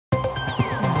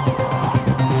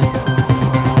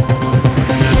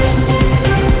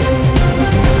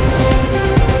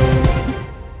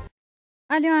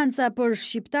Aleanca për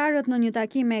shqiptarët në një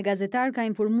takim me gazetar ka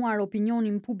informuar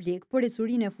opinionin publik për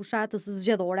ecurinë e fushatës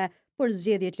zgjedhore për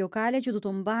zgjedhjet lokale që do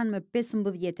të mbahen më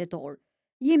 15 tetor.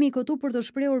 Jemi këtu për të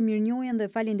shprehur mirënjohjen dhe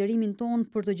falënderimin ton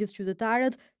për të gjithë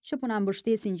qytetarët që po na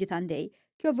mbështesin gjithandej.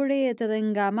 Kjo vërehet edhe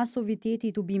nga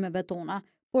masoviteti i tubimeve tona,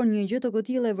 por një gjë të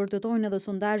këtillë e vërtetojnë edhe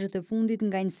sondazhet e fundit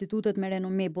nga institutet me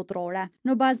renome botërore.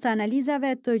 Në bazë të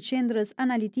analizave të qendrës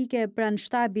analitike pranë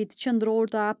shtabit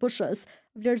qendror të APSH-s,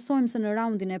 vlerësojmë se në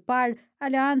raundin e parë,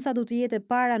 Aleanca do të jetë e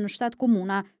para në 7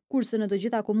 komuna, kurse në të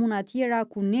gjitha komuna tjera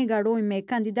ku ne garojmë me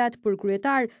kandidat për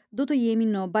kryetar, do të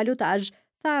jemi në balotazh,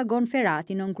 tha Agon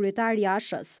Ferati, nënkryetar i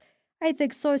ASH-s. Ai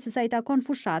theksoi se sa i takon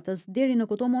fushatës, deri në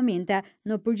këto momente,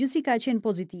 në përgjithësi ka qenë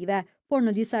pozitive, por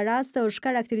në disa raste është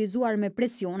karakterizuar me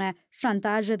presione,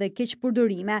 shantazhe dhe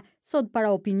keqpërdorime. Sot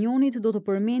para opinionit do të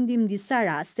përmendim disa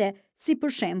raste, si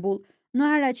për shembull,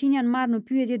 në Haraqin janë marrë në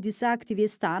pyetje disa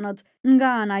aktivistanët.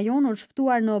 Nga ana jonë është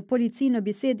ftuar në polici në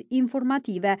bisedë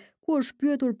informative, ku është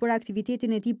pyetur për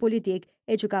aktivitetin e tij politik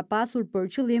e që ka pasur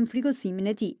për qëllim frikësimin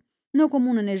e tij. Në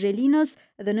komunën e Zhelinës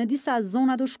dhe në disa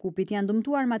zona të Shkupit janë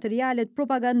dëmtuar materialet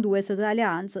propaganduese të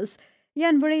Aleancës.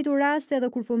 Janë vërejtur raste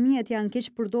edhe kur fëmijët janë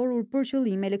keq përdorur për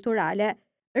qëllime elektorale.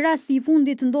 Rasti i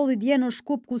fundit ndodhi dje në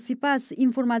Shkup, ku sipas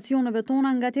informacioneve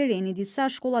tona nga tereni, disa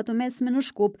shkolla të mesme në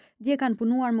Shkup dje kanë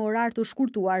punuar me orar të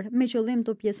shkurtuar me qëllim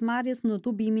të pjesëmarrjes në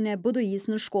tubimin e BDI-s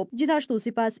në Shkup. Gjithashtu,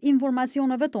 sipas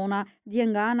informacioneve tona, dje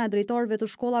nga ana drejtorëve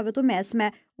të shkollave të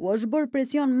mesme, u është bërë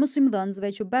presion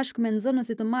mësimdhënësve që bashkë me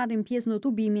nxënësit të marrin pjesë në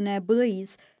tubimin e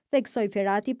BDI-s, theksoi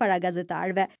Ferati para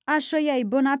gazetarëve. ASH-ja i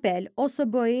bën apel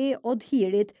OSBE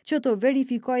Odhirit që të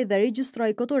verifikojë dhe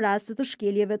regjistrojë këto raste të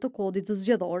shkeljeve të kodit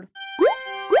zgjedhor.